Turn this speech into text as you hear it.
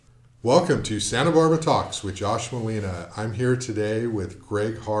Welcome to Santa Barbara Talks with Josh Molina. I'm here today with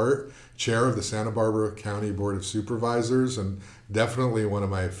Greg Hart, Chair of the Santa Barbara County Board of Supervisors, and definitely one of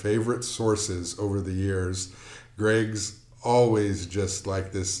my favorite sources over the years. Greg's always just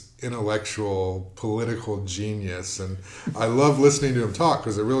like this intellectual, political genius, and I love listening to him talk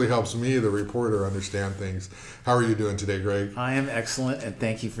because it really helps me, the reporter, understand things. How are you doing today, Greg? I am excellent, and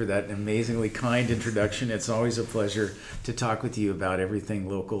thank you for that amazingly kind introduction. It's always a pleasure to talk with you about everything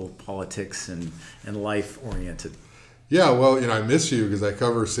local politics and life-oriented. Yeah, well, I miss you because I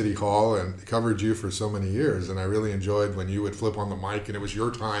cover City Hall and covered you for so many years, and I really enjoyed when you would flip on the mic and it was your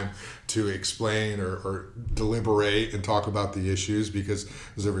time to explain or deliberate and talk about the issues, because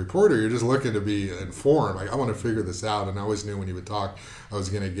as a reporter, you're just looking to be informed. Like, I want to figure this out, and I always knew when you would talk, I was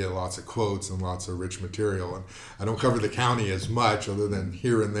going to get lots of quotes and lots of rich material. And I don't cover the county as much other than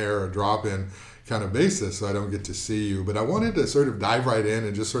here and there, a drop-in kind of basis, so I don't get to see you. But I wanted to sort of dive right in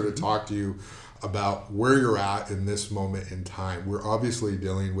and just sort of talk to you about where you're at in this moment in time. We're obviously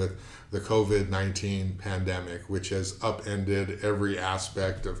dealing with the COVID-19 pandemic, which has upended every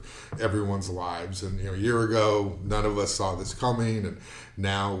aspect of everyone's lives. And a year ago, none of us saw this coming, and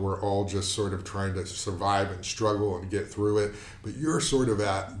now we're all just sort of trying to survive and struggle and get through it. But you're sort of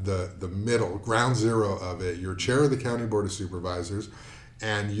at the middle, ground zero of it. You're chair of the County Board of Supervisors,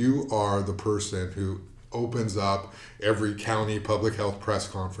 and you are the person who opens up every county public health press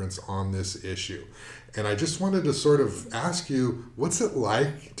conference on this issue. And I just wanted to sort of ask you, what's it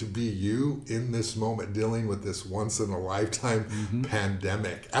like to be you in this moment, dealing with this once-in-a-lifetime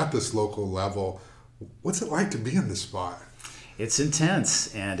pandemic at this local level? What's it like to be in this spot? It's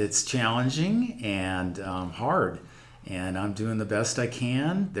intense, and it's challenging and hard. And I'm doing the best I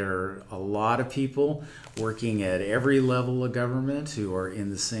can. There are a lot of people working at every level of government who are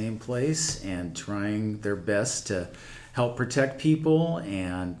in the same place and trying their best to help protect people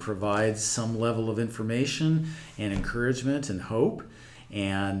and provide some level of information and encouragement and hope.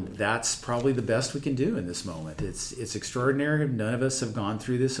 And that's probably the best we can do in this moment. It's extraordinary. None of us have gone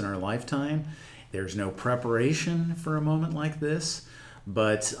through this in our lifetime. There's no preparation for a moment like this.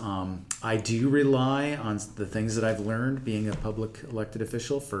 But I do rely on the things that I've learned being a public elected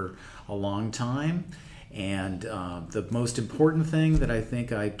official for a long time. And the most important thing that I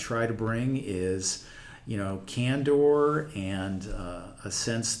think I try to bring is, candor and a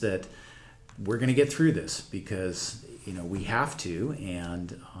sense that we're going to get through this because, we have to,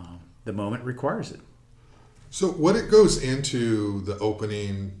 and the moment requires it. So what it goes into the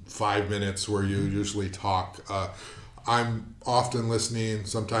opening 5 minutes where you usually talk, I'm often listening.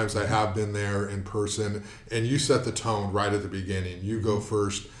 Sometimes I have been there in person, and you set the tone right at the beginning. You go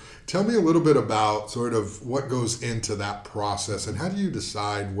first. Tell me a little bit about sort of what goes into that process, and how do you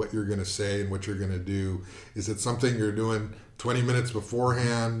decide what you're going to say and what you're going to do? Is it something you're doing 20 minutes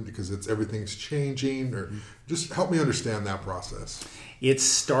beforehand because everything's changing, or just help me understand that process? It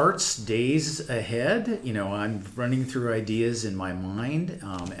starts days ahead. I'm running through ideas in my mind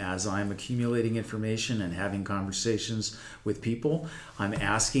as I'm accumulating information and having conversations with people. I'm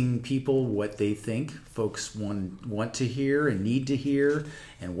asking people what they think folks want to hear and need to hear,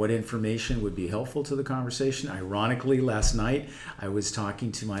 and what information would be helpful to the conversation. Ironically, last night I was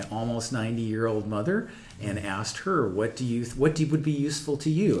talking to my almost 90-year-old mother and asked her, what would be useful to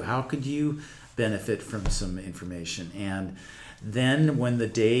you? How could you benefit from some information? And then when the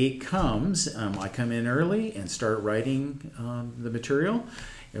day comes, I come in early and start writing the material,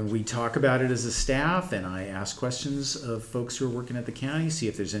 and we talk about it as a staff, and I ask questions of folks who are working at the county, see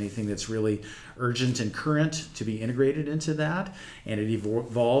if there's anything that's really urgent and current to be integrated into that. And it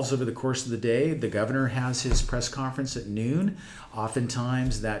evolves over the course of the day. The governor has his press conference at noon.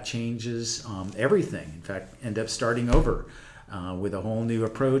 Oftentimes that changes everything. In fact, end up starting over with a whole new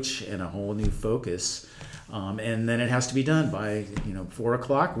approach and a whole new focus. And then it has to be done by 4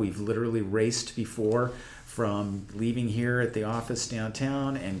 o'clock. We've literally raced before from leaving here at the office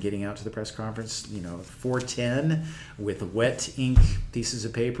downtown and getting out to the press conference, 4:10 with wet ink pieces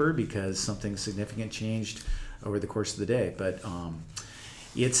of paper because something significant changed over the course of the day. But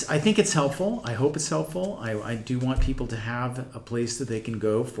I think it's helpful. I hope it's helpful. I do want people to have a place that they can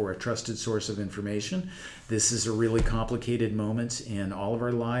go for a trusted source of information. This is a really complicated moment in all of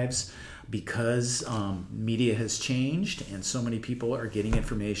our lives, because media has changed and so many people are getting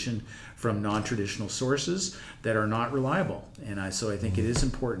information from non-traditional sources that are not reliable. And so I think it is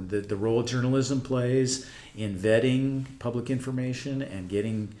important that the role journalism plays in vetting public information and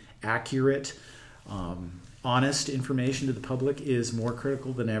getting accurate, honest information to the public is more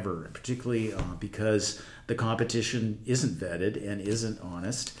critical than ever, particularly because the competition isn't vetted and isn't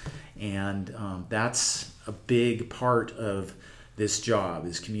honest. And that's a big part of this job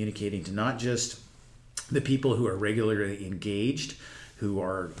is communicating to not just the people who are regularly engaged, who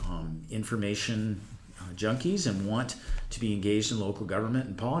are information junkies and want to be engaged in local government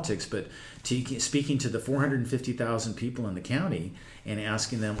and politics, but speaking to the 450,000 people in the county and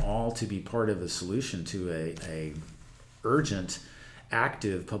asking them all to be part of a solution to a urgent,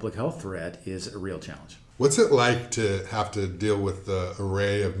 active public health threat is a real challenge. What's it like to have to deal with the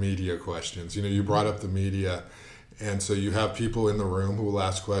array of media questions? You brought up the media, and so you have people in the room who will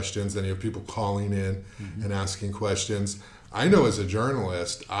ask questions, and you have people calling in and asking questions. I know as a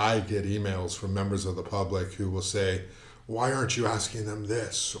journalist, I get emails from members of the public who will say, why aren't you asking them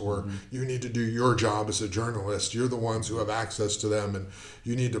this? Or you need to do your job as a journalist. You're the ones who have access to them, and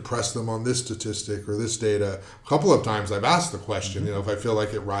you need to press them on this statistic or this data. A couple of times I've asked the question, if I feel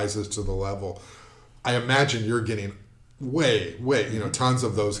like it rises to the level. I imagine you're getting way, tons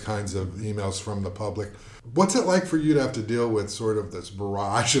of those kinds of emails from the public. What's it like for you to have to deal with sort of this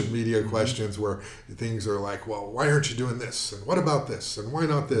barrage of media questions where things are like, well, why aren't you doing this? And what about this? And why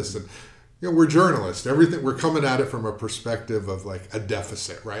not this? And we're journalists. Everything, we're coming at it from a perspective of like a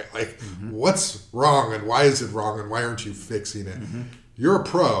deficit, right? Like what's wrong and why is it wrong and why aren't you fixing it? You're a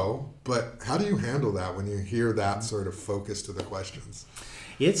pro, but how do you handle that when you hear that sort of focus to the questions?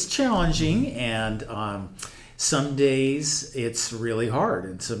 It's challenging, and some days it's really hard,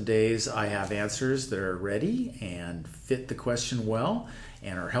 and some days I have answers that are ready and fit the question well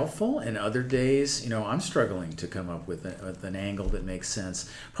and are helpful, and other days, I'm struggling to come up with an angle that makes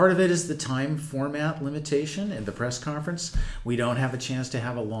sense. Part of it is the time format limitation. In the press conference, we don't have a chance to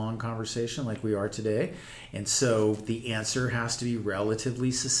have a long conversation like we are today, and so the answer has to be relatively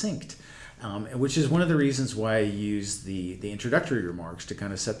succinct. Which is one of the reasons why I use the introductory remarks to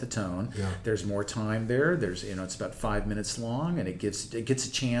kind of set the tone. Yeah. There's more time there. There's it's about 5 minutes long, and it gets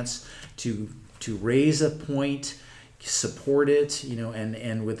a chance to raise a point, support it, and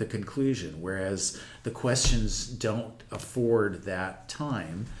end with a conclusion. Whereas the questions don't afford that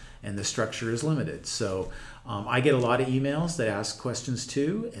time, and the structure is limited. So I get a lot of emails that ask questions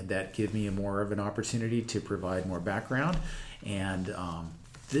too, and that give me more of an opportunity to provide more background. And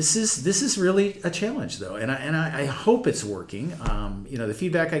This is really a challenge, though, and I hope it's working. The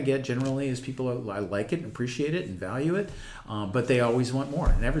feedback I get generally is people like it and appreciate it and value it, but they always want more,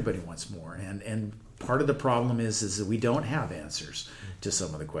 and everybody wants more. And part of the problem is that we don't have answers to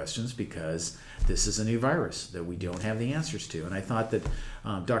some of the questions because this is a new virus that we don't have the answers to. And I thought that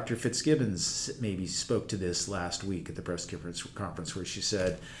Dr. Fitzgibbons maybe spoke to this last week at the press conference where she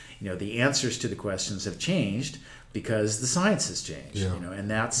said, the answers to the questions have changed because the science has changed,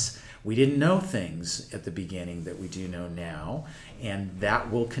 and we didn't know things at the beginning that we do know now, and that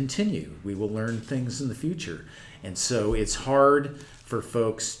will continue. We will learn things in the future. And so it's hard for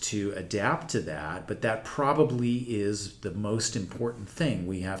folks to adapt to that, but that probably is the most important thing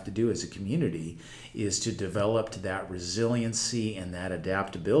we have to do as a community, is to develop that resiliency and that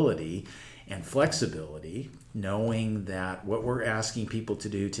adaptability and flexibility, knowing that what we're asking people to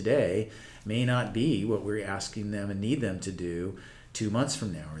do today may not be what we're asking them and need them to do 2 months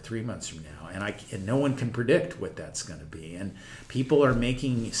from now or 3 months from now. And no one can predict what that's going to be. And people are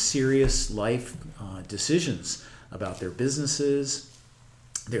making serious life decisions about their businesses,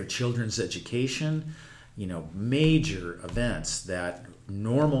 their children's education, major events that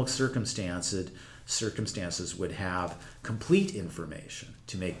normal circumstances would have complete information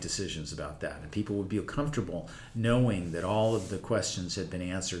to make decisions about that. And people would be comfortable knowing that all of the questions had been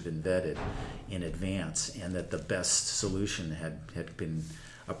answered and vetted in advance, and that the best solution had been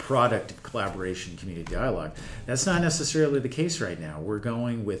a product of collaboration, community dialogue. That's not necessarily the case right now. We're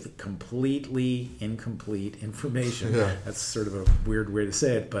going with completely incomplete information. Yeah. That's sort of a weird way to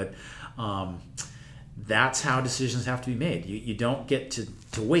say it, but that's how decisions have to be made. You don't get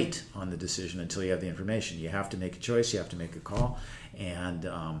to wait on the decision until you have the information. You have to make a choice. You have to make a call, and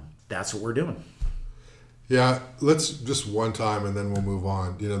that's what we're doing. Yeah, let's just one time, and then we'll move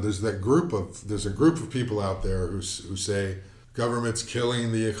on. There's a group of people out there who say government's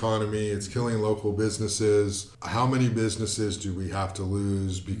killing the economy. It's killing local businesses. How many businesses do we have to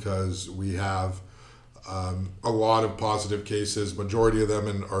lose because we have a lot of positive cases? Majority of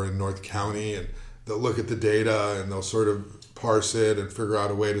them are in North County, and they'll look at the data and they'll sort of parse it and figure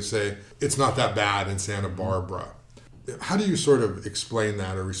out a way to say it's not that bad in Santa Barbara. How do you sort of explain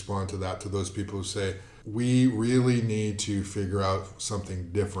that or respond to that to those people who say we really need to figure out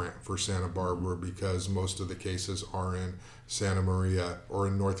something different for Santa Barbara because most of the cases are in Santa Maria or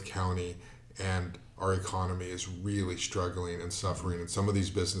in North County, and our economy is really struggling and suffering, and some of these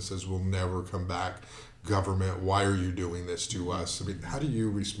businesses will never come back government? Why are you doing this to us? I mean, how do you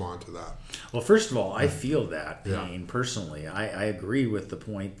respond to that? Well, first of all, I feel that Yeah. pain personally. I agree with the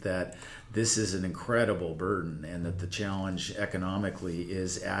point that this is an incredible burden and that the challenge economically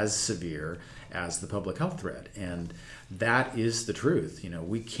is as severe as the public health threat. And that is the truth.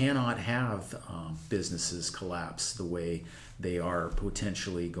 We cannot have businesses collapse the way they are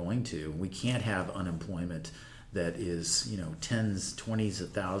potentially going to. We can't have unemployment that is, tens, 20s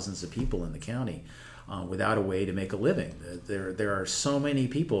of thousands of people in the county without a way to make a living. There are so many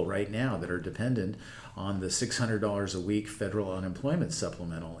people right now that are dependent on the $600 a week federal unemployment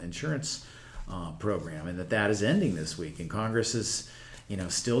supplemental insurance program, and that is ending this week. And Congress is,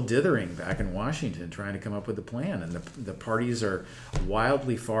 still dithering back in Washington, trying to come up with a plan. And the parties are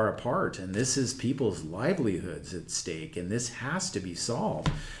wildly far apart. And this is people's livelihoods at stake. And this has to be solved.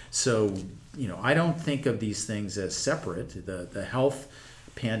 So, I don't think of these things as separate. The health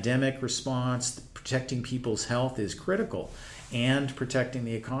pandemic response, protecting people's health is critical. And protecting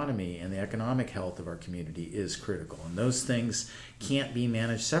the economy and the economic health of our community is critical. And those things can't be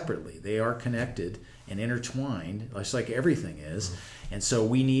managed separately. They are connected and intertwined, just like everything is. And so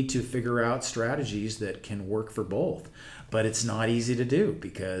we need to figure out strategies that can work for both. But it's not easy to do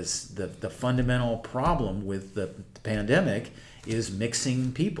because the fundamental problem with the pandemic is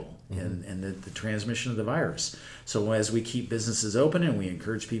mixing people and the transmission of the virus. So as we keep businesses open and we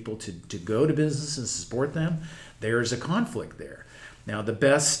encourage people to go to businesses and support them, there's a conflict there. Now, the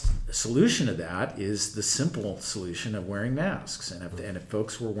best solution to that is the simple solution of wearing masks. And if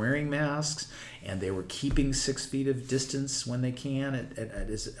folks were wearing masks and they were keeping 6 feet of distance when they can, at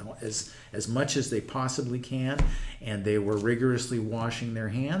as much as they possibly can, and they were rigorously washing their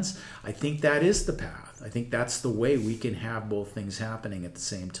hands, I think that is the path. I think that's the way we can have both things happening at the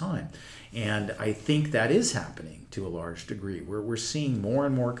same time. And I think that is happening to a large degree. We're seeing more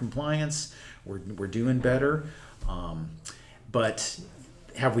and more compliance. We're doing better. But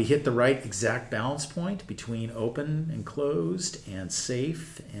have we hit the right exact balance point between open and closed and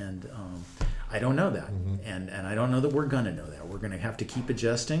safe? And I don't know that. And I don't know that we're going to know that. We're going to have to keep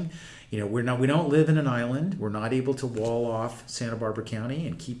adjusting. We don't live in an island. We're not able to wall off Santa Barbara County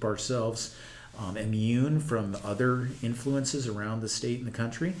and keep ourselves immune from other influences around the state and the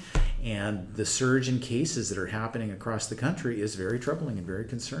country. And the surge in cases that are happening across the country is very troubling and very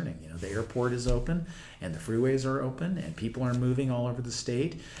concerning. The airport is open and the freeways are open and people are moving all over the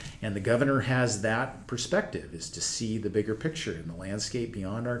state. And the governor has that perspective, is to see the bigger picture and the landscape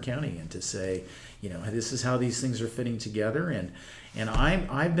beyond our county and to say, this is how these things are fitting together. And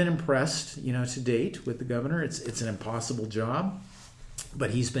I've been impressed, to date with the governor. It's an impossible job, but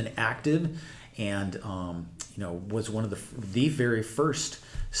he's been active and was one of the very first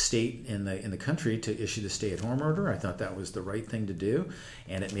state in the country to issue the stay-at-home order. I thought that was the right thing to do,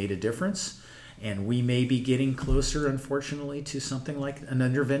 and it made a difference. And we may be getting closer, unfortunately, to something like an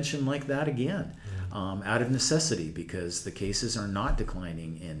intervention like that again, out of necessity, because the cases are not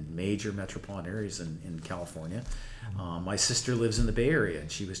declining in major metropolitan areas in California. My sister lives in the Bay Area,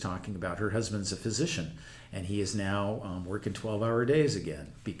 and she was talking about her husband's a physician, and he is now working 12-hour days again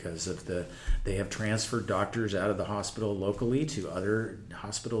because of they have transferred doctors out of the hospital locally to other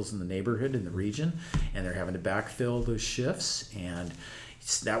hospitals in the neighborhood, in the region, and they're having to backfill those shifts. And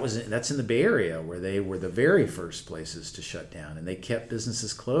that's in the Bay Area, where they were the very first places to shut down, and they kept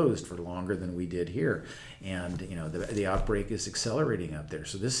businesses closed for longer than we did here. And the outbreak is accelerating up there.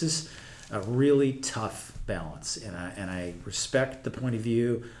 So this is a really tough balance, and I respect the point of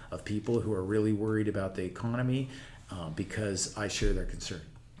view of people who are really worried about the economy because I share their concern.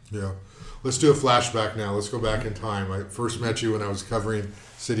 Yeah. Let's do a flashback now. Let's go back in time. I first met you when I was covering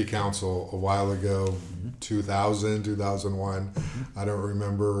city council a while ago, 2000, 2001. I don't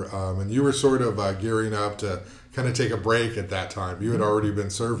remember. And you were sort of gearing up to kind of take a break at that time. You had already been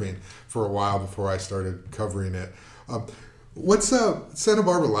serving for a while before I started covering it. What's Santa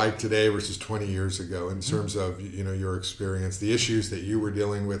Barbara like today versus 20 years ago in terms of your experience, the issues that you were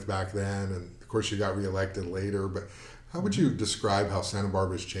dealing with back then, and of course you got reelected later, but how would you describe how Santa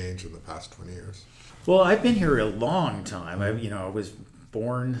Barbara's changed in the past 20 years? Well, I've been here a long time. I was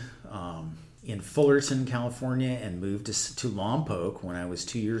born in Fullerton, California, and moved to Lompoc when I was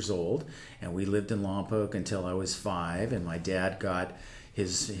 2 years old, and we lived in Lompoc until I was 5. And my dad got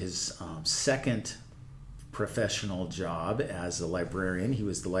his second professional job as a librarian. He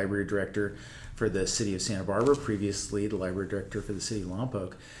was the library director for the city of Santa Barbara, previously the library director for the city of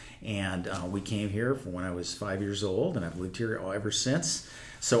Lompoc. And we came here when I was 5 years old, and I've lived here ever since.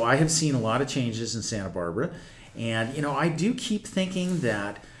 So I have seen a lot of changes in Santa Barbara. And, I do keep thinking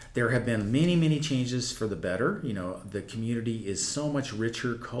that there have been many, many changes for the better. The community is so much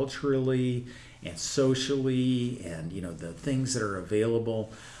richer culturally and socially, and the things that are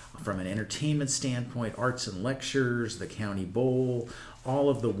available from an entertainment standpoint, arts and lectures, the county bowl, all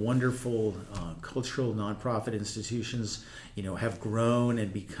of the wonderful cultural nonprofit institutions, have grown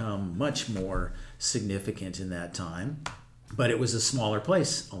and become much more significant in that time. But it was a smaller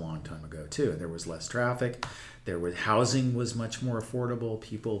place a long time ago too. There was less traffic. Housing was much more affordable.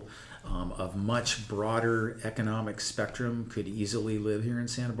 People of much broader economic spectrum could easily live here in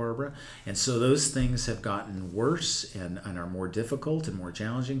Santa Barbara. And so those things have gotten worse and are more difficult and more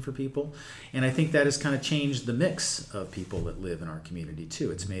challenging for people. And I think that has kind of changed the mix of people that live in our community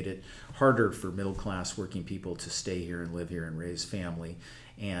too. It's made it harder for middle class working people to stay here and live here and raise family.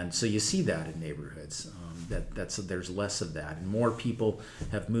 And so you see that in neighborhoods. There's less of that, and more people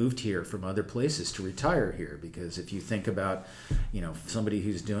have moved here from other places to retire here. Because if you think about, somebody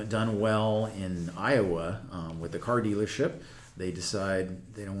who's done well in Iowa with a car dealership, they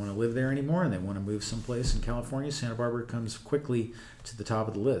decide they don't want to live there anymore and they want to move someplace in California. Santa Barbara comes quickly to the top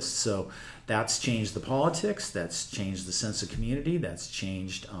of the list. So that's changed the politics, that's changed the sense of community,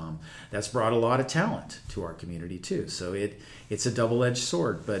 that's brought a lot of talent to our community too. So it's a double-edged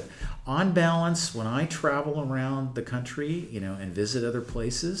sword. But on balance, when I travel around the country, and visit other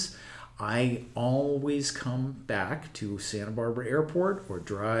places, I always come back to Santa Barbara Airport or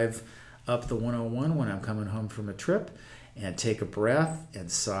drive up the 101 when I'm coming home from a trip, and take a breath and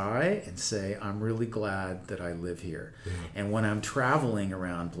sigh and say, I'm really glad that I live here. Yeah. And when I'm traveling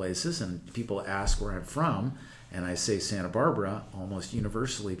around places and people ask where I'm from, and I say Santa Barbara, almost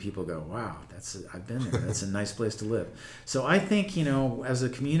universally people go, wow, I've been there. That's a nice place to live. So I think, as a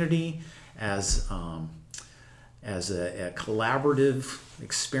community, as a collaborative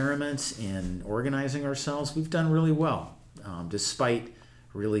experiment in organizing ourselves, we've done really well, despite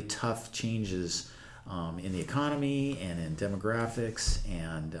really tough changes in the economy and in demographics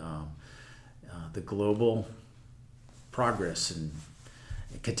and the global progress and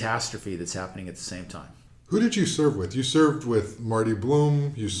catastrophe that's happening at the same time. Who did you serve with? You served with Marty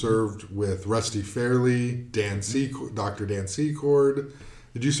Bloom. You served with Rusty Fairley, Dr. Dan Secord.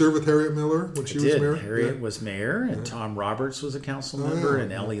 Did you serve with Harriet Miller when she was mayor? Harriet was mayor, and Tom Roberts was a council member,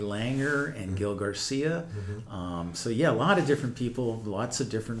 and Ellie Langer, and Gil Garcia. So a lot of different people, lots of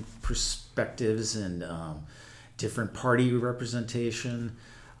different perspectives, and different party representation,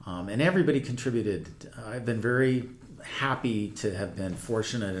 and everybody contributed. I've been very happy to have been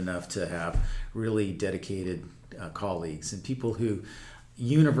fortunate enough to have really dedicated colleagues and people who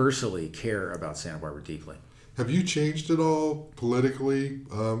universally care about Santa Barbara deeply. Have you changed at all politically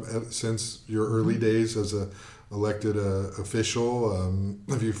since your early days as a elected official?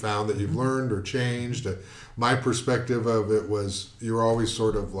 Have you found that you've learned or changed? My perspective of it was you were always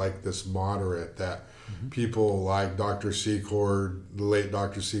sort of like this moderate that people like Dr. Secord, the late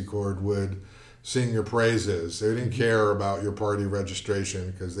Dr. Secord, would sing your praises. They didn't care about your party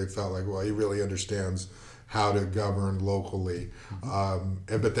registration because they felt like, well, he really understands how to govern locally.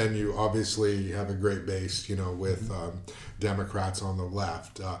 But then you obviously have a great base, with Democrats on the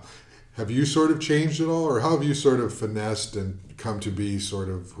left. Have you sort of changed at all, or how have you sort of finessed and come to be sort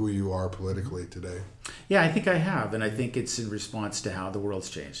of who you are politically today? Yeah, I think I have, and I think it's in response to how the world's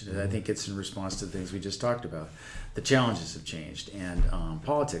changed. And I think it's in response to the things we just talked about. The challenges have changed, and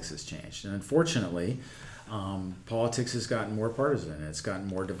politics has changed. And unfortunately, politics has gotten more partisan, and it's gotten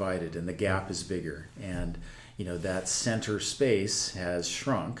more divided, and the gap is bigger. And that center space has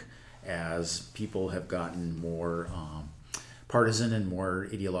shrunk as people have gotten more partisan and more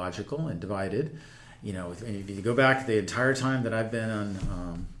ideological and divided. If you go back the entire time that I've been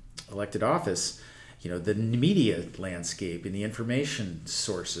on elected office, the media landscape and the information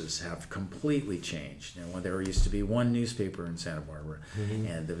sources have completely changed. There used to be one newspaper in Santa Barbara,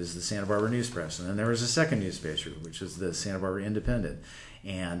 and there was the Santa Barbara News Press, and then there was a second newspaper, which was the Santa Barbara Independent,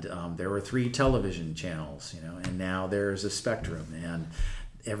 and there were 3 television channels, and now there's a spectrum, and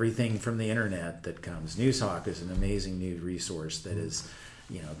everything from the internet that comes. Newshawk is an amazing new resource that is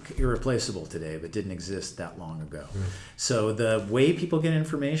irreplaceable today, but didn't exist that long ago. So the way people get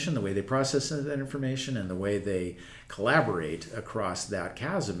information, the way they process that information, and the way they collaborate across that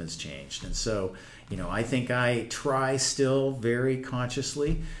chasm has changed. And so, I think I try still very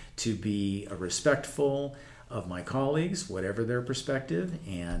consciously to be respectful of my colleagues, whatever their perspective,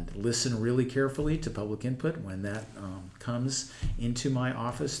 and listen really carefully to public input when that comes into my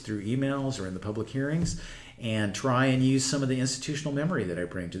office through emails or in the public hearings, and try and use some of the institutional memory that I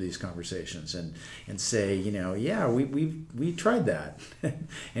bring to these conversations and say, we tried that,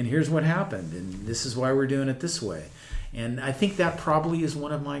 and here's what happened, and this is why we're doing it this way. And I think that probably is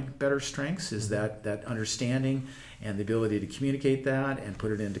one of my better strengths, is that understanding and the ability to communicate that and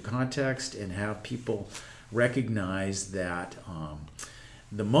put it into context and have people recognize that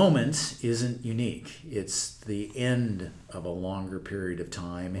the moment isn't unique. It's the end of a longer period of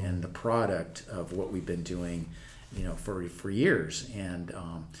time and the product of what we've been doing, for years. And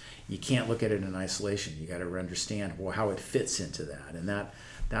you can't look at it in isolation. You got to understand how it fits into that. And that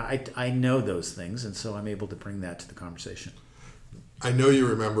I know those things, and so I'm able to bring that to the conversation. I know you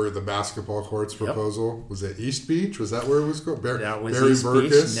remember the basketball courts proposal. Yep. Was it East Beach? Was that where it was going? That was Barry East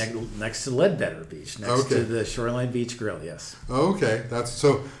Burkus? Beach, next to Ledbetter Beach, next to the Shoreline Beach Grill. Yes. Okay, that's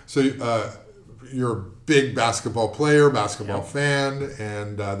so. You're a big basketball player, basketball fan,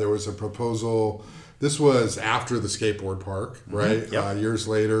 and there was a proposal. This was after the skateboard park, right? Yep. Years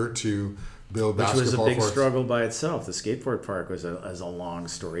later to build basketball courts. Which was a big struggle by itself. The skateboard park was a long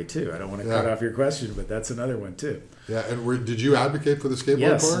story too. I don't want to cut off your question, but that's another one too. Yeah, and did you advocate for the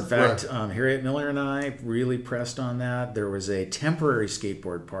skateboard park? Yes, in fact, Harriet Miller and I really pressed on that. There was a temporary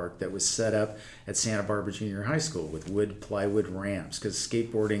skateboard park that was set up at Santa Barbara Junior High School with plywood ramps, because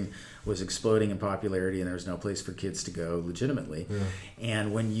skateboarding was exploding in popularity and there was no place for kids to go legitimately. Yeah.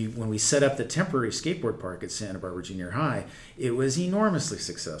 And when we set up the temporary skateboard park at Santa Barbara Junior High, it was enormously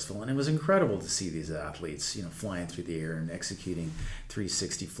successful, and it was incredible to see these athletes, flying through the air and executing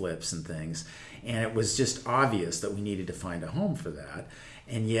 360 flips and things. And it was just obvious that we needed to find a home for that.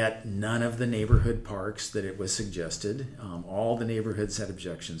 And yet none of the neighborhood parks that it was suggested, all the neighborhoods had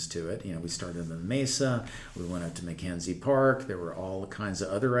objections to it. We started in the Mesa, we went up to Mackenzie Park, there were all kinds of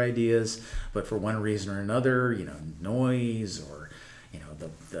other ideas, but for one reason or another, noise or,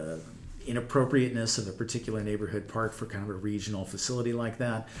 the inappropriateness of a particular neighborhood park for kind of a regional facility like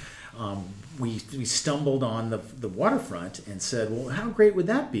that, we stumbled on the waterfront and said, well, how great would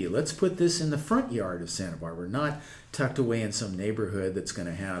that be? Let's put this in the front yard of Santa Barbara, not tucked away in some neighborhood that's going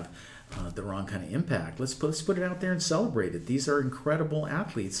to have the wrong kind of impact. Let's put it out there and celebrate it. These are incredible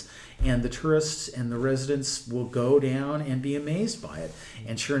athletes, and the tourists and the residents will go down and be amazed by it.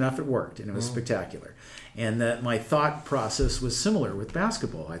 And sure enough, it worked, and it was spectacular. And that my thought process was similar with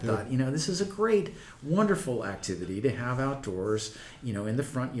basketball. I thought, this is a great, wonderful activity to have outdoors, in the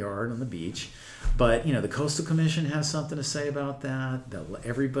front yard on the beach. But, the Coastal Commission has something to say about that.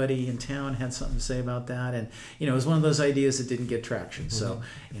 Everybody in town had something to say about that. And, it was one of those ideas that didn't get traction. So,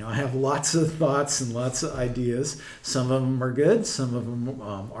 I have lots of thoughts and lots of ideas. Some of them are good. Some of them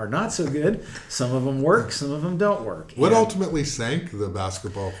are not so good. Some of them work. Some of them don't work. What ultimately sank the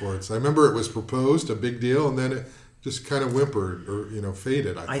basketball courts? I remember it was proposed, a big deal, and then it just kind of whimpered or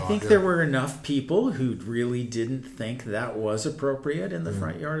faded. I think there were enough people who really didn't think that was appropriate in the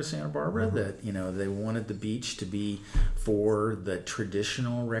front yard of Santa Barbara, that they wanted the beach to be for the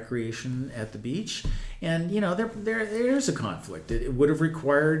traditional recreation at the beach, and there's a conflict. It would have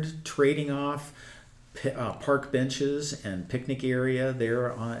required trading off park benches and picnic area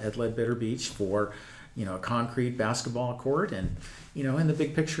there at Ledbetter Beach for a concrete basketball court, and in the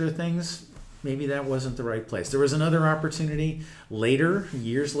big picture of things, maybe that wasn't the right place. There was another opportunity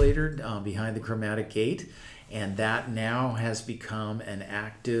years later, behind the Chromatic Gate, and that now has become an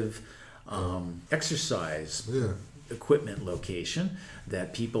active exercise equipment location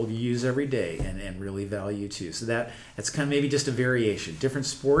that people use every day and really value too. So that's kind of maybe just a variation, different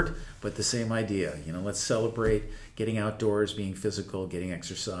sport, but the same idea. Let's celebrate getting outdoors, being physical, getting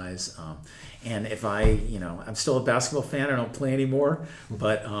exercise. And if I'm still a basketball fan. I don't play anymore,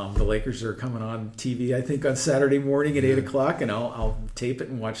 but the Lakers are coming on TV, I think, on Saturday morning at 8 o'clock, and I'll tape it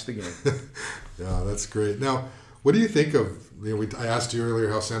and watch the game. Yeah, that's great. Now, what do you think of, I asked you earlier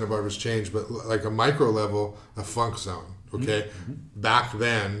how Santa Barbara's changed, but like a micro level, a funk zone, okay? Mm-hmm. Back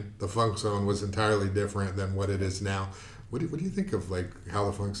then, the funk zone was entirely different than what it is now. What do you think of like how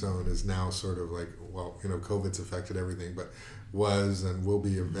the funk zone is now sort of like, well, COVID's affected everything, but was and will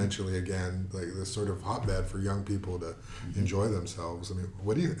be eventually again like this sort of hotbed for young people to enjoy themselves. I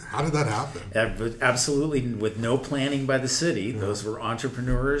mean, how did that happen? Absolutely, with no planning by the city. Those were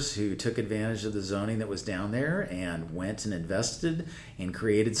entrepreneurs who took advantage of the zoning that was down there and went and invested and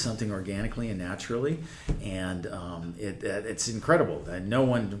created something organically and naturally. And it's incredible. No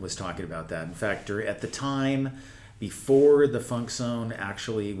one was talking about that. In fact, at the time before the funk zone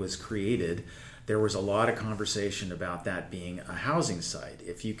actually was created, there was a lot of conversation about that being a housing site.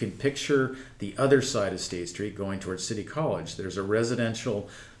 If you can picture the other side of State Street going towards City College, there's a residential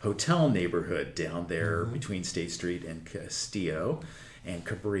hotel neighborhood down there between State Street and Castillo and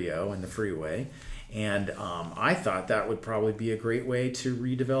Cabrillo and the freeway. And I thought that would probably be a great way to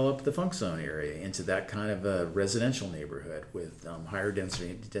redevelop the funk zone area into that kind of a residential neighborhood with higher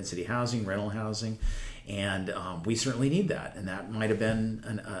density housing, rental housing. And we certainly need that. And that might have been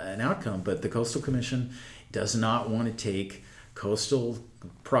an outcome. But the Coastal Commission does not want to take coastal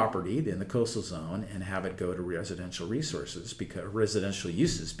property in the coastal zone and have it go to residential uses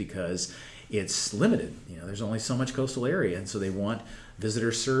because it's limited. There's only so much coastal area, and so they want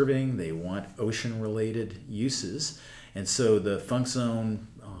visitor serving, they want ocean related uses, and so the Funk Zone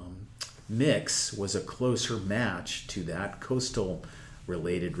mix was a closer match to that coastal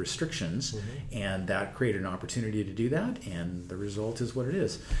related restrictions, and that created an opportunity to do that, and the result is what it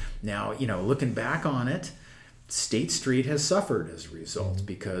is. Now, looking back on it, State Street has suffered as a result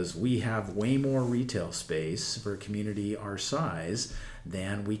because we have way more retail space for a community our size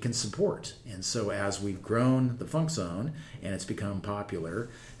than we can support. And so as we've grown the Funk Zone and it's become popular,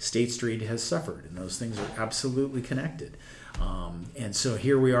 State Street has suffered, and those things are absolutely connected. And so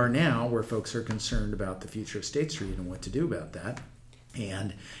here we are now where folks are concerned about the future of State Street and what to do about that.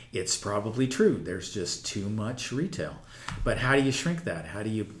 And it's probably true. There's just too much retail. But how do you shrink that? How do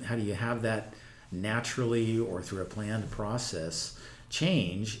you have that naturally or through a planned process?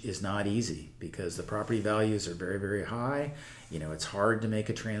 Change is not easy because the property values are very, very high. It's hard to make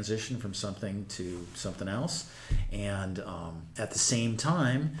a transition from something to something else. And at the same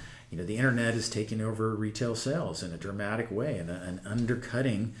time, the internet is taking over retail sales in a dramatic way and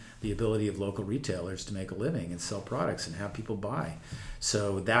undercutting the ability of local retailers to make a living and sell products and have people buy.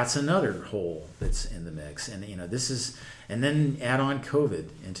 So that's another hole that's in the mix. And and then add on COVID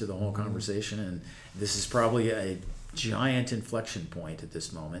into the whole conversation. And this is probably a giant inflection point at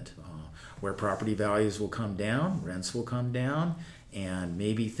this moment where property values will come down, rents will come down, and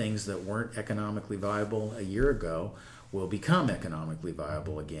maybe things that weren't economically viable a year ago will become economically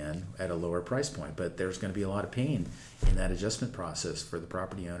viable again at a lower price point. But there's going to be a lot of pain in that adjustment process for the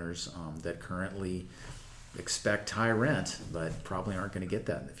property owners that currently expect high rent, but probably aren't going to get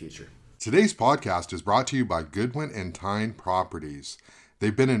that in the future. Today's podcast is brought to you by Goodwin and Tyne Properties.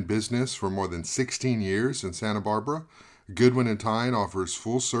 They've been in business for more than 16 years in Santa Barbara. Goodwin and Tyne offers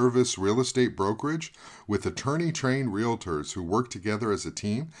full-service real estate brokerage with attorney-trained realtors who work together as a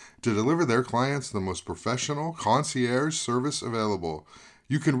team to deliver their clients the most professional concierge service available.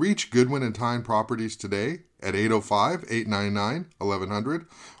 You can reach Goodwin and Tyne Properties today at 805-899-1100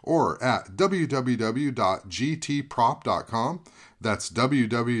 or at www.gtprop.com. That's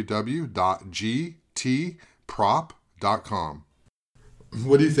www.gtprop.com.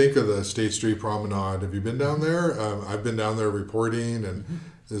 What do you think of the State Street Promenade? Have you been down there? I've been down there reporting, and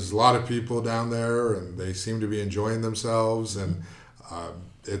there's a lot of people down there, and they seem to be enjoying themselves, and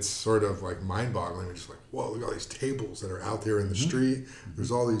it's sort of like mind-boggling. It's just like, whoa, look at all these tables that are out there in the street.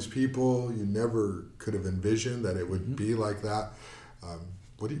 There's all these people. You never could have envisioned that it would be like that.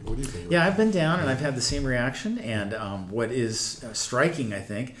 What do you think? Yeah, I've been down, and I've had the same reaction, and what is striking, I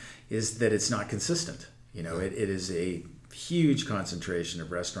think, is that it's not consistent. It is a huge concentration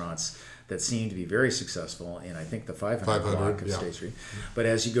of restaurants that seem to be very successful in, I think, the 500 block of State Street. But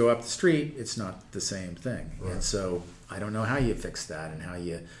as you go up the street, it's not the same thing. Right. And so I don't know how you fix that and how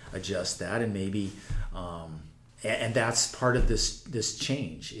you adjust that, and maybe, and that's part of this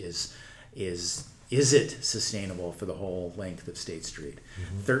change is it sustainable for the whole length of State Street?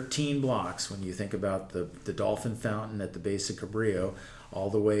 13 blocks, when you think about the Dolphin Fountain at the base of Cabrillo, all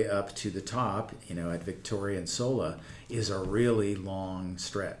the way up to the top, at Victoria and Sola, is a really long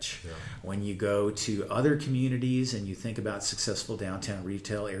stretch. Yeah. When you go to other communities and you think about successful downtown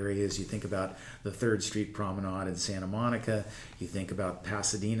retail areas, you think about the 3rd Street Promenade in Santa Monica, you think about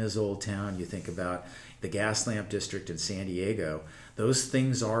Pasadena's Old Town, you think about the Gaslamp District in San Diego, those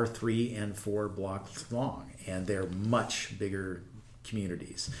things are 3 and 4 blocks long, and they're much bigger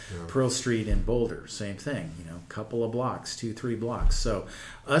communities. Yeah. Pearl Street in Boulder, same thing, couple of blocks, 2-3 blocks. So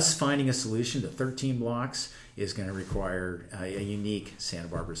us finding a solution to 13 blocks is going to require a unique Santa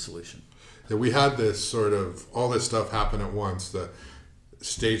Barbara solution. Yeah, we had this sort of, all this stuff happen at once. The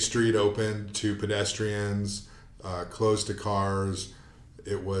State Street opened to pedestrians, closed to cars.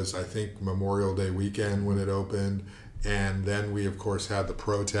 It was, I think, Memorial Day weekend when it opened. And then we, of course, had the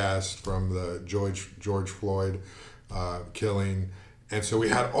protest from the George Floyd killing. And so we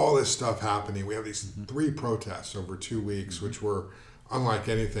had all this stuff happening. We have these 3 protests over 2 weeks, which were unlike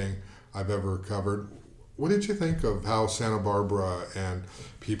anything I've ever covered. What did you think of how Santa Barbara and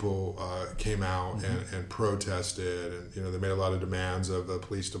people came out and protested? And, they made a lot of demands of the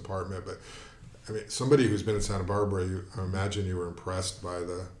police department. But, I mean, somebody who's been in Santa Barbara, I imagine you were impressed by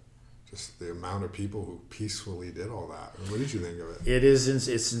the amount of people who peacefully did all that. What did you think of it?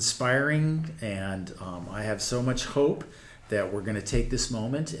 It's inspiring, and I have so much hope that we're going to take this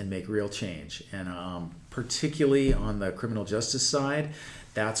moment and make real change. And particularly on the criminal justice side,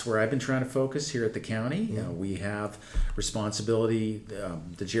 that's where I've been trying to focus here at the county. We have responsibility.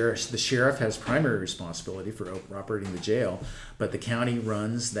 The sheriff has primary responsibility for operating the jail, but the county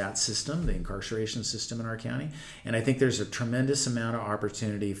runs that system, the incarceration system in our county. And I think there's a tremendous amount of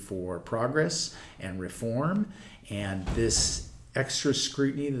opportunity for progress and reform, and this extra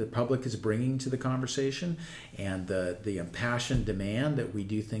scrutiny that the public is bringing to the conversation and the impassioned demand that we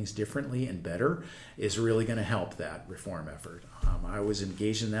do things differently and better is really going to help that reform effort. I was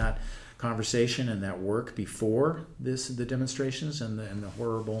engaged in that conversation and that work before the demonstrations and the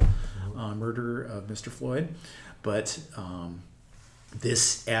horrible murder of Mr. Floyd, but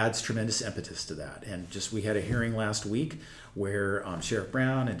this adds tremendous impetus to that. And we had a hearing last week where Sheriff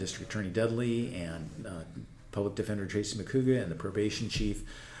Brown and District Attorney Dudley and Public Defender Tracy McCouga and the probation chief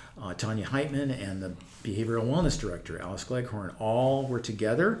Tanya Heitman and the behavioral wellness director Alice Gleghorn all were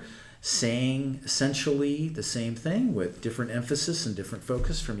together saying essentially the same thing with different emphasis and different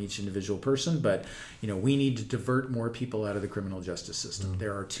focus from each individual person. But we need to divert more people out of the criminal justice system.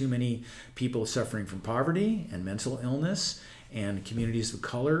 There are too many people suffering from poverty and mental illness, and communities of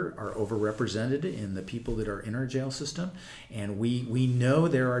color are overrepresented in the people that are in our jail system. And we know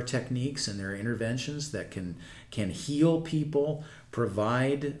there are techniques and there are interventions that can heal people,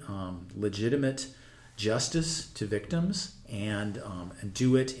 provide legitimate justice to victims, and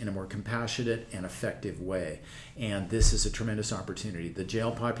do it in a more compassionate and effective way. And this is a tremendous opportunity. The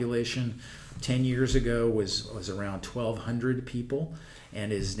jail population 10 years ago was around 1,200 people,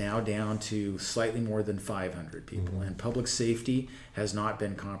 and is now down to slightly more than 500 people. And public safety has not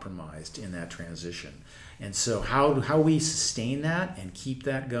been compromised in that transition. And so how we sustain that and keep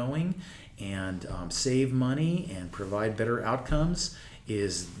that going and save money and provide better outcomes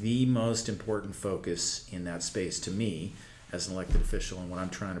is the most important focus in that space to me as an elected official and what I'm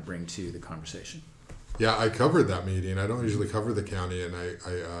trying to bring to the conversation. Yeah, I covered that meeting. I don't usually cover the county, and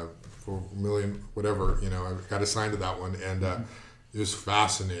I for a million whatever, I got assigned to that one, and it was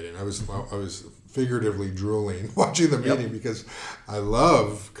fascinating. I was figuratively drooling watching the meeting because I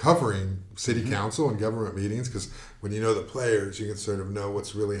love covering city council and government meetings, because when you know the players, you can sort of know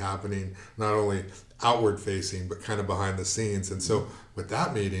what's really happening, not only outward facing, but kind of behind the scenes. And so with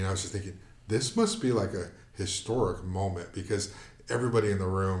that meeting, I was just thinking, this must be like a historic moment, because everybody in the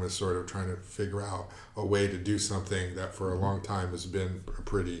room is sort of trying to figure out a way to do something that for a long time has been a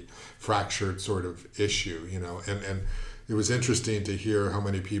pretty fractured sort of issue, and it was interesting to hear how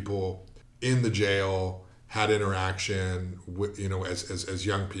many people in the jail had interaction with, as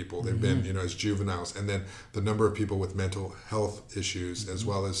young people. They've been, as juveniles, and then the number of people with mental health issues as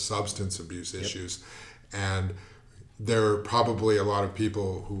well as substance abuse issues. And there are probably a lot of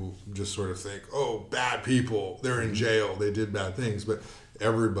people who just sort of think, oh, bad people, they're in jail, they did bad things. But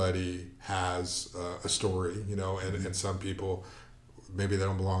everybody has a story, and some people, maybe they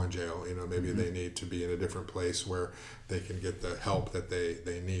don't belong in jail, maybe they need to be in a different place where they can get the help that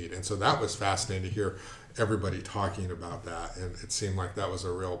they need. And so that was fascinating to hear everybody talking about that. And it seemed like that was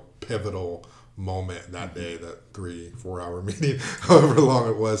a real pivotal moment that day, that 3-4 hour meeting, however long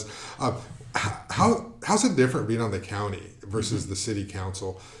it was. How's it different being on the county versus the city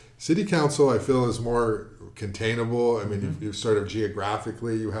council? City council, I feel, is more containable. I mean, you sort of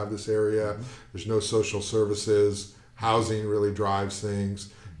geographically, you have this area. There's no social services. Housing really drives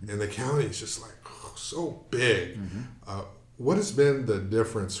things. And the county is just like so big. What has been the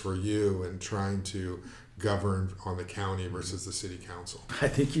difference for you in trying to govern on the county versus the city council? I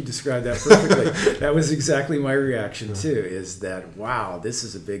think you described that perfectly. That was exactly my reaction too, is that, wow, this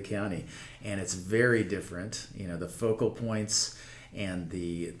is a big county and it's very different. The focal points and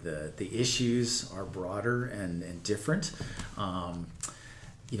the issues are broader and different.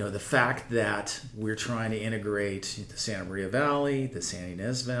 The fact that we're trying to integrate the Santa Maria Valley, the San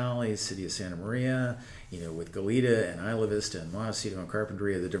Ynez Valley, the city of Santa Maria, with Goleta and Isla Vista and Montecito and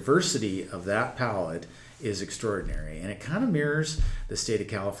Carpinteria, the diversity of that palette is extraordinary. And it kind of mirrors the state of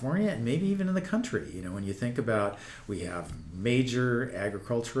California and maybe even in the country. When you think about, we have major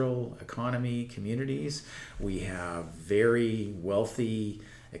agricultural economy communities, we have very wealthy,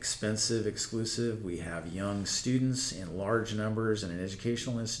 expensive, exclusive. We have young students in large numbers in an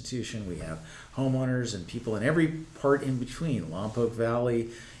educational institution. We have homeowners and people in every part in between. Lompoc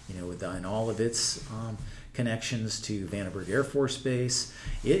Valley, and all of its connections to Vandenberg Air Force Base.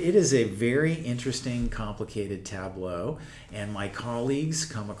 It is a very interesting, complicated tableau, and my colleagues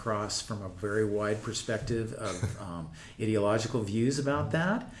come across from a very wide perspective of ideological views about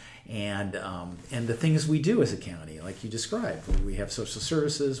that. And the things we do as a county, like you described, we have social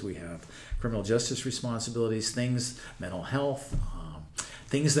services, we have criminal justice responsibilities, mental health,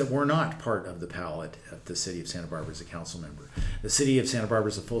 things that were not part of the palette of the city of Santa Barbara as a council member. The city of Santa Barbara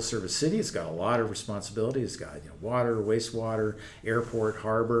is a full-service city. It's got a lot of responsibility. It's got water, wastewater, airport,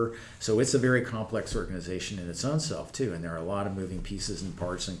 harbor. So it's a very complex organization in its own self too. And there are a lot of moving pieces and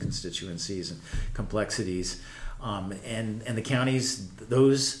parts and constituencies and complexities, and the counties,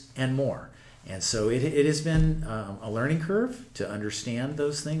 those and more. And so it has been a learning curve to understand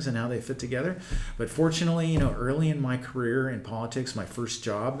those things and how they fit together. But fortunately, early in my career in politics, my first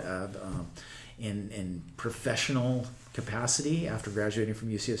job in professional capacity after graduating from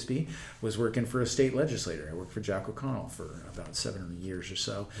UCSB was working for a state legislator. I worked for Jack O'Connell for about 7 years or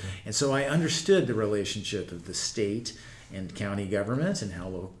so. And so I understood the relationship of the state and county government and how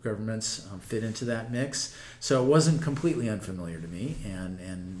local governments fit into that mix. So it wasn't completely unfamiliar to me,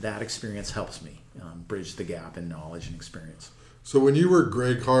 and that experience helps me bridge the gap in knowledge and experience. So when you were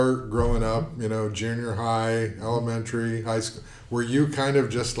Greg Hart growing up, junior high, elementary, high school, were you kind of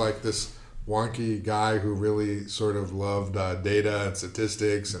just like this wonky guy who really sort of loved data and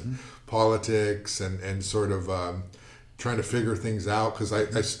statistics and politics and sort of trying to figure things out?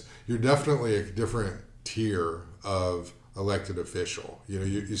 Because you're definitely a different tier of elected official.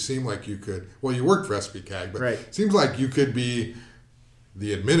 You seem like you could, well, you worked for SBCAG, but it seems like you could be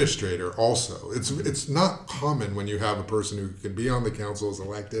the administrator also. It's not common when you have a person who can be on the council as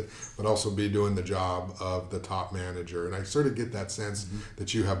elected, but also be doing the job of the top manager. And I sort of get that sense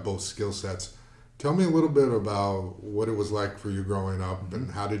that you have both skill sets. Tell me a little bit about what it was like for you growing up and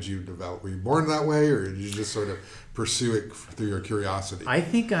how did you develop? Were you born that way or did you just sort of pursue it through your curiosity? I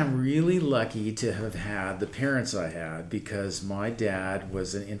think I'm really lucky to have had the parents I had because my dad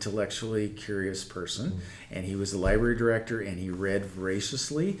was an intellectually curious person and he was the library director and he read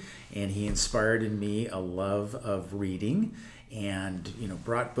voraciously and he inspired in me a love of reading and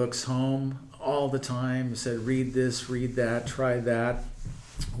brought books home all the time, said read this, read that, try that.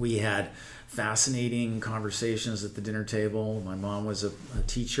 We had fascinating conversations at the dinner table. My mom was a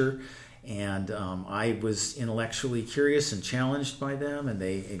teacher, and I was intellectually curious and challenged by them, and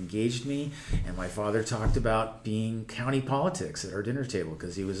they engaged me. And my father talked about being county politics at our dinner table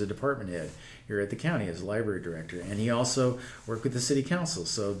because he was a department head here at the county as a library director, and he also worked with the city council.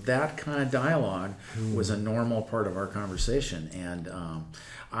 So that kind of dialogue was a normal part of our conversation, and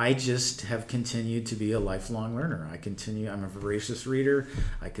I just have continued to be a lifelong learner. I'm a voracious reader.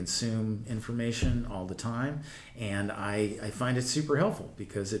 I consume information all the time, and I find it super helpful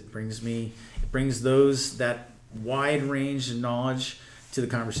because it brings that wide range of knowledge to the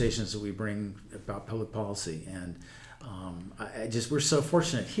conversations that we bring about public policy. And we're so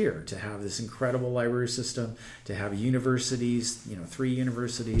fortunate here to have this incredible library system, to have universities, 3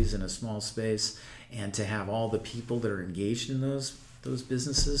 universities in a small space, and to have all the people that are engaged in those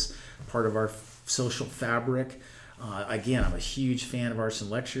businesses, part of our social fabric. Again, I'm a huge fan of arts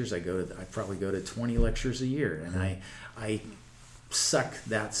and lectures. I probably go to 20 lectures a year, and I suck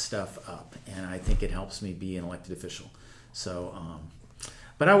that stuff up, and I think it helps me be an elected official. So,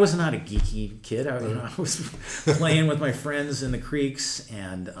 but I was not a geeky kid. I was playing with my friends in the creeks,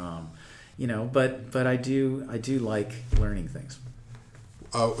 and but I do like learning things.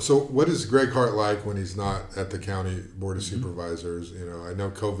 So what is Greg Hart like when he's not at the county board of supervisors? I know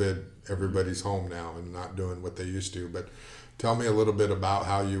COVID, everybody's home now and not doing what they used to, but tell me a little bit about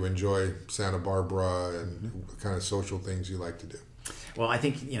how you enjoy Santa Barbara and what kind of social things you like to do. Well, I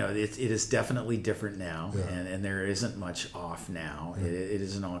think, it is definitely different now, and there isn't much off now. It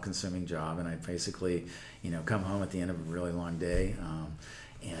is an all-consuming job, and I basically, come home at the end of a really long day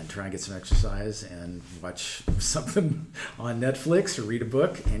and try and get some exercise and watch something on Netflix or read a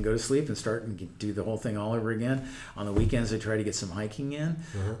book and go to sleep and start and do the whole thing all over again. On the weekends, I try to get some hiking in,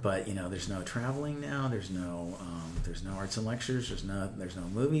 but there's no traveling now. There's no arts and lectures. There's no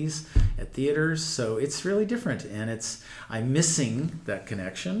movies at theaters. So it's really different, and I'm missing that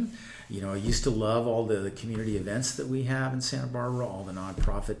connection. I used to love all the community events that we have in Santa Barbara, all the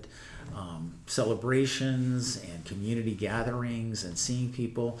nonprofit celebrations and community gatherings and seeing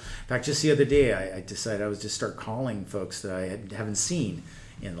people. In fact, just the other day, I decided I was just start calling folks that I haven't seen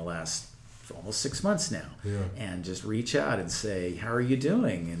in the last almost 6 months now, and just reach out and say, how are you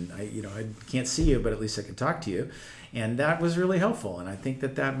doing? And I can't see you, but at least I can talk to you. And that was really helpful. And I think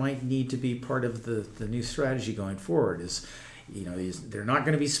that might need to be part of the new strategy going forward is, they're not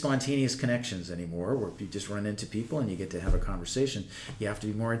going to be spontaneous connections anymore where you just run into people and you get to have a conversation. You have to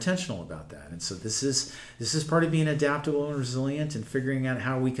be more intentional about that. And so this is part of being adaptable and resilient and figuring out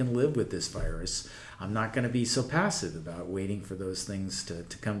how we can live with this virus. I'm not going to be so passive about waiting for those things to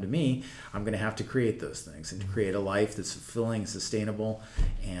come to me. I'm going to have to create those things and to create a life that's fulfilling, sustainable,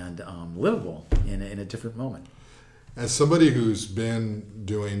 and livable in a different moment. As somebody who's been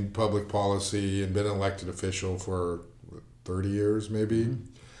doing public policy and been an elected official for 30 years, maybe,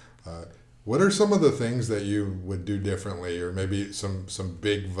 what are some of the things that you would do differently, or maybe some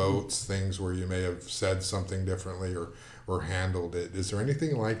big votes, things where you may have said something differently or handled it? Is there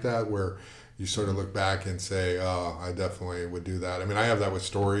anything like that where you sort of look back and say, oh, I definitely would do that? I mean, I have that with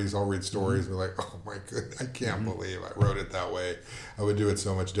stories. I'll read stories and be like, oh my goodness, I can't believe I wrote it that way. I would do it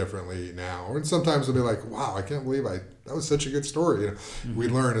so much differently now. Or sometimes I'll be like, wow, I can't believe that was such a good story. You know, we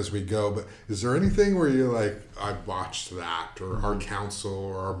learn as we go. But is there anything where you're like, I botched that, or our council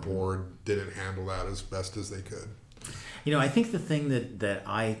or our board didn't handle that as best as they could? You know, I think the thing that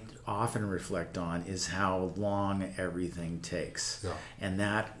I often reflect on is how long everything takes. Yeah. And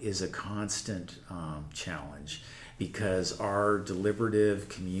that is a constant challenge, because our deliberative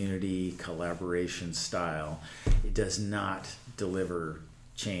community collaboration style, it does not deliver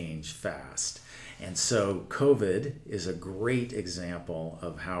change fast. And so COVID is a great example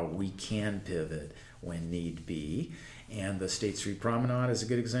of how we can pivot when need be. And the State Street Promenade is a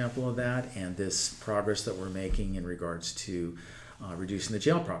good example of that. And this progress that we're making in regards to reducing the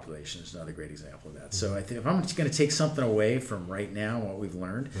jail population is another great example of that. So I think if I'm just going to take something away from right now, what we've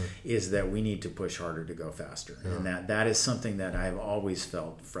learned is that we need to push harder to go faster. And that is something that I've always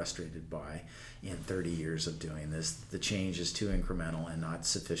felt frustrated by in 30 years of doing this. The change is too incremental and not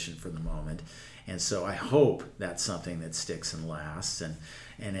sufficient for the moment. And so I hope that's something that sticks and lasts, and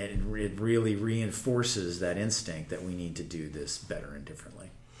it really reinforces that instinct that we need to do this better and differently.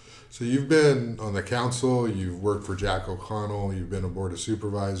 So you've been on the council, you've worked for Jack O'Connell, you've been a board of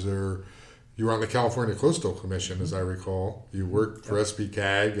supervisor, you were on the California Coastal Commission, as I recall. You worked for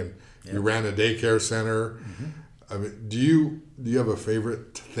SBCAG, and you ran a daycare center. I mean, do you have a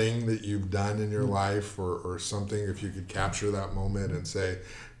favorite thing that you've done in your life, or something, if you could capture that moment and say,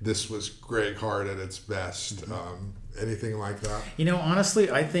 this was Greg Hart at its best? Anything like that? You know, honestly,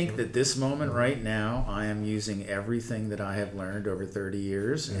 I think that this moment right now, I am using everything that I have learned over 30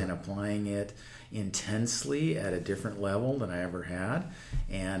 years and applying it intensely at a different level than I ever had.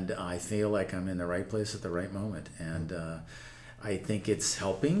 And I feel like I'm in the right place at the right moment. And I think it's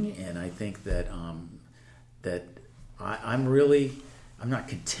helping. And I think that I'm not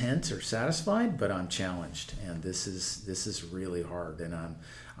content or satisfied, but I'm challenged, and this is really hard, and I'm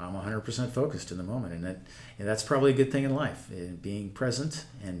 100% focused in the moment, and that's probably a good thing in life. Being present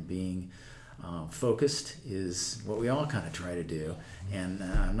and being focused is what we all kind of try to do, and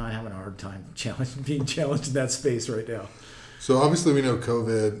I'm not having a hard time being challenged in that space right now. So obviously we know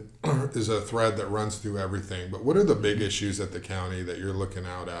COVID is a thread that runs through everything, but what are the big issues at the county that you're looking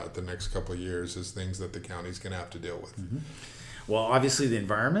out at the next couple of years as things that the county's going to have to deal with? Well, obviously the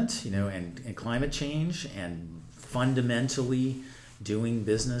environment, and climate change, and fundamentally doing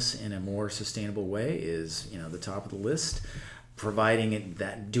business in a more sustainable way is, the top of the list.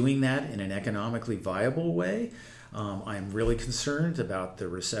 Doing that in an economically viable way. I'm really concerned about the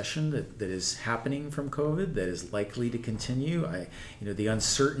recession that is happening from COVID, that is likely to continue. The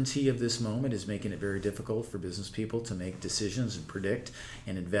uncertainty of this moment is making it very difficult for business people to make decisions and predict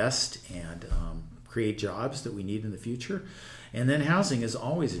and invest and create jobs that we need in the future. And then housing is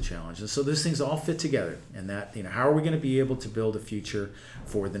always a challenge. And so those things all fit together. And that, how are we going to be able to build a future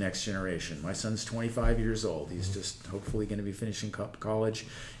for the next generation? My son's 25 years old. He's just hopefully going to be finishing college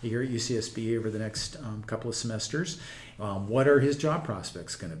here at UCSB over the next couple of semesters. What are his job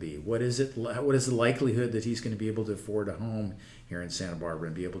prospects going to be? What is the likelihood that he's going to be able to afford a home here in Santa Barbara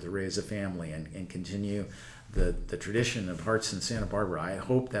and be able to raise a family and continue the tradition of Hearts in Santa Barbara? I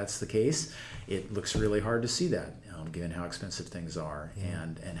hope that's the case. It looks really hard to see that, given how expensive things are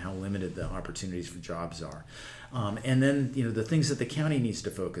and how limited the opportunities for jobs are. And then, the things that the county needs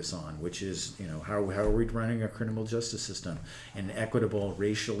to focus on, which is, how are we running a criminal justice system in an equitable,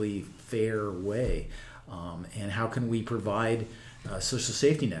 racially fair way? And how can we provide a social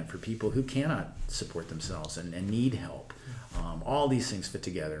safety net for people who cannot support themselves and need help? All these things fit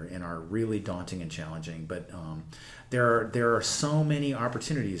together and are really daunting and challenging, but there are so many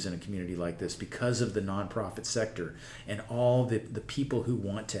opportunities in a community like this because of the nonprofit sector and all the people who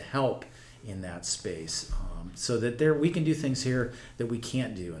want to help in that space, so that we can do things here that we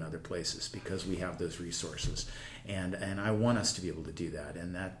can't do in other places because we have those resources, and I want us to be able to do that,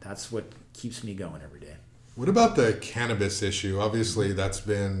 and that's what keeps me going every day. What about the cannabis issue? Obviously, that's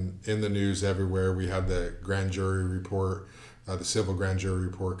been in the news everywhere. We had the grand jury report, the civil grand jury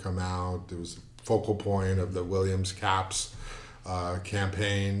report come out. It was a focal point of the Williams Caps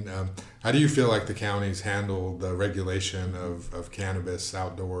campaign. How do you feel like the county's handled the regulation of cannabis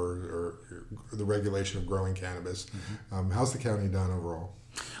outdoor, or the regulation of growing cannabis? How's the county done overall?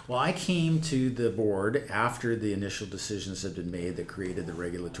 Well, I came to the board after the initial decisions had been made that created the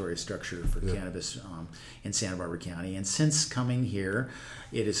regulatory structure for cannabis in Santa Barbara County. And since coming here,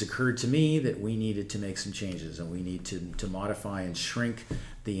 it has occurred to me that we needed to make some changes, and we need to modify and shrink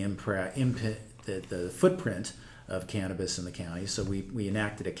the footprint of cannabis in the county. So we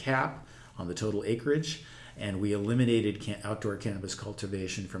enacted a cap on the total acreage, and we eliminated outdoor cannabis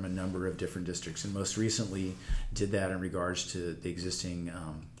cultivation from a number of different districts, and most recently did that in regards to the existing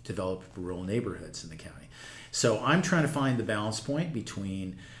developed rural neighborhoods in the county. So I'm trying to find the balance point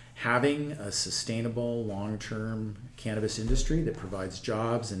between having a sustainable long-term cannabis industry that provides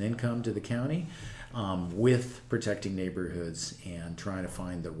jobs and income to the county with protecting neighborhoods and trying to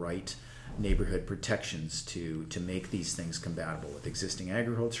find the right neighborhood protections to make these things compatible with existing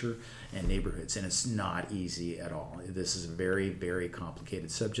agriculture and neighborhoods. And it's not easy at all. This is a very, very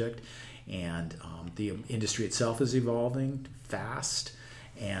complicated subject, and the industry itself is evolving fast,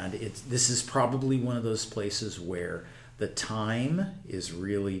 and this is probably one of those places where the time is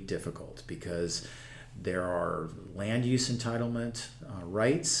really difficult because there are land use entitlement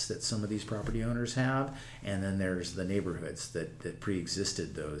rights that some of these property owners have, and then there's the neighborhoods that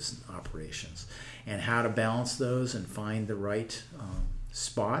pre-existed those operations. And how to balance those and find the right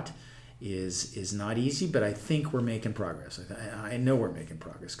spot is not easy, but I think we're making progress. I know we're making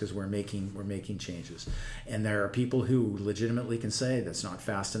progress because we're making changes. And there are people who legitimately can say that's not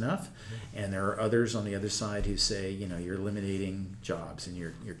fast enough, and there are others on the other side who say, you're eliminating jobs and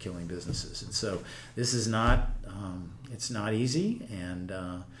you're killing businesses. And so this is not it's not easy, and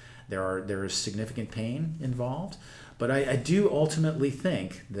there is significant pain involved. But I do ultimately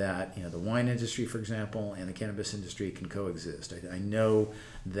think that the wine industry, for example, and the cannabis industry can coexist. I know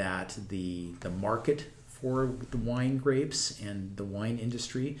that the market for the wine grapes and the wine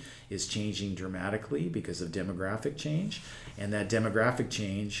industry is changing dramatically because of demographic change, and that demographic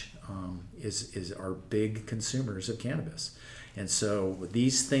change is our big consumers of cannabis. And so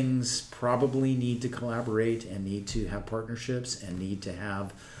these things probably need to collaborate and need to have partnerships and need to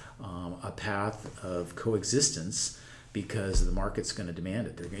have a path of coexistence, because the market's going to demand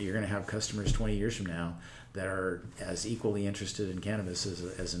it. You're going to have customers 20 years from now that are as equally interested in cannabis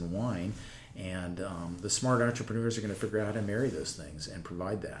as in wine, and the smart entrepreneurs are going to figure out how to marry those things and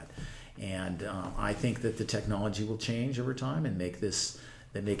provide that. And I think that the technology will change over time and make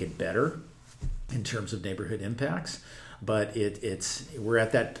it better in terms of neighborhood impacts. But we're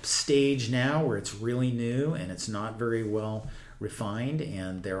at that stage now where it's really new and it's not very well refined,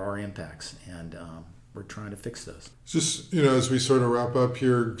 and there are impacts, and we're trying to fix those. Just, as we sort of wrap up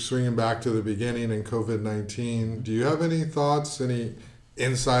here, swinging back to the beginning in COVID-19, do you have any thoughts, any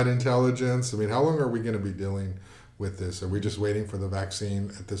inside intelligence? I mean, how long are we going to be dealing with this? Are we just waiting for the vaccine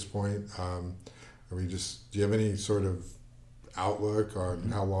at this point? Do you have any sort of outlook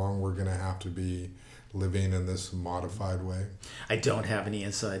on how long we're going to have to be living in this modified way? I don't have any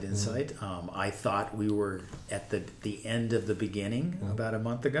insight. I thought we were at the end of the beginning about a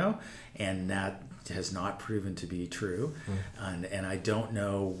month ago, and that has not proven to be true. And I don't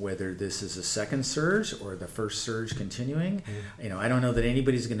know whether this is a second surge or the first surge continuing. I don't know that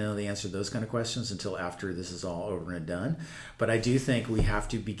anybody's going to know the answer to those kind of questions until after this is all over and done. But I do think we have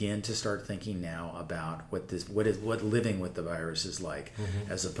to begin to start thinking now about what living with the virus is like,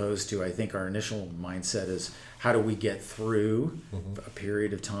 as opposed to, I think our initial mindset is, how do we get through a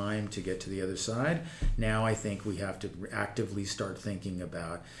period of time to get to the other side? Now I think we have to actively start thinking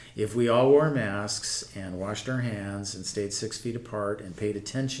about, if we all wore masks and washed our hands and stayed 6 feet apart and paid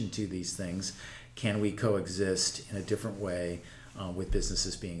attention to these things, can we coexist in a different way with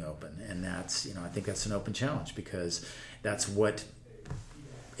businesses being open? And that's, I think that's an open challenge, because that's what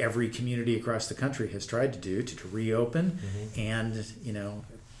every community across the country has tried to do, to reopen and,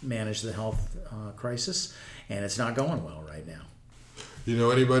 manage the health crisis. And it's not going well right now. You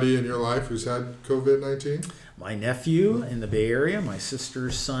know anybody in your life who's had COVID-19? My nephew in the Bay Area, my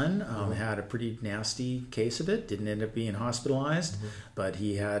sister's son, had a pretty nasty case of it. Didn't end up being hospitalized, but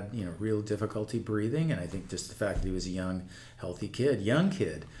he had real difficulty breathing. And I think just the fact that he was a young, healthy kid,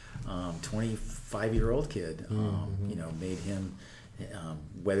 25-year-old kid, made him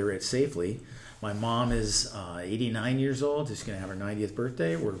weather it safely. My mom is 89 years old. She's going to have her 90th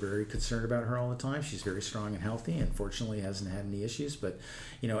birthday. We're very concerned about her all the time. She's very strong and healthy, and fortunately hasn't had any issues. But,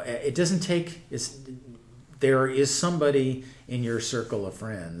 it doesn't take... There is somebody in your circle of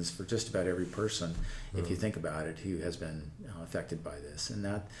friends, for just about every person, if you think about it, who has been affected by this. And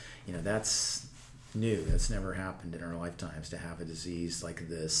that, that's new. That's never happened in our lifetimes, to have a disease like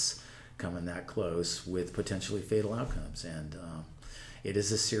this coming that close with potentially fatal outcomes. And it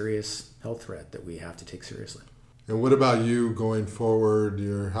is a serious health threat that we have to take seriously. And what about you going forward?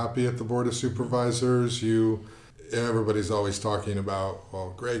 You're happy at the Board of Supervisors? Everybody's always talking about,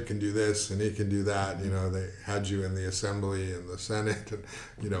 well, Greg can do this and he can do that. They had you in the Assembly and the Senate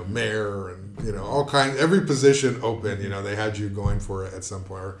and, mayor and, all kinds, every position open, they had you going for it at some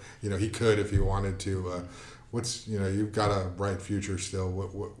point. Or, he could if he wanted to. You've got a bright future still.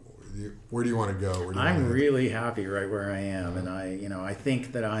 Where do you want to go? I'm really happy right where I am. And I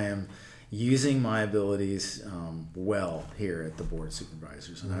think that I am using my abilities well here at the Board of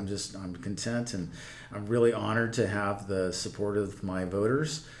Supervisors. And I'm content, and I'm really honored to have the support of my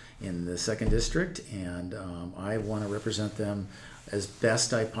voters in the 2nd District, and I want to represent them as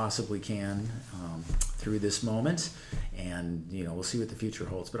best I possibly can through this moment, and we'll see what the future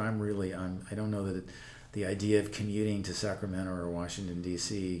holds. But I don't know that the idea of commuting to Sacramento or Washington,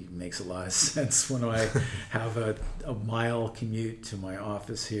 D.C. makes a lot of sense when I have a mile commute to my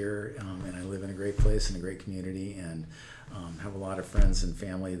office here, and I live in a great place and a great community, and have a lot of friends and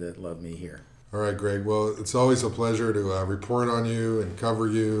family that love me here. All right, Greg. Well, it's always a pleasure to report on you and cover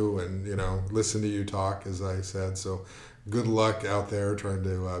you and, listen to you talk, as I said. So good luck out there trying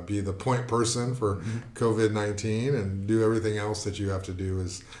to be the point person for COVID-19 and do everything else that you have to do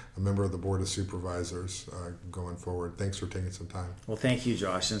as a member of the Board of Supervisors going forward. Thanks for taking some time. Well, thank you,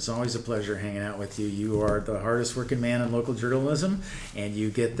 Josh. And it's always a pleasure hanging out with you. You are the hardest working man in local journalism, and you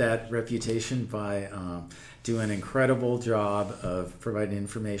get that reputation by doing an incredible job of providing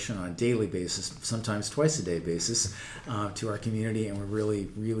information on a daily basis, sometimes twice a day basis, to our community, and we really,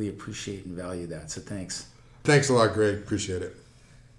 really appreciate and value that. So thanks. Thanks a lot, Greg. Appreciate it.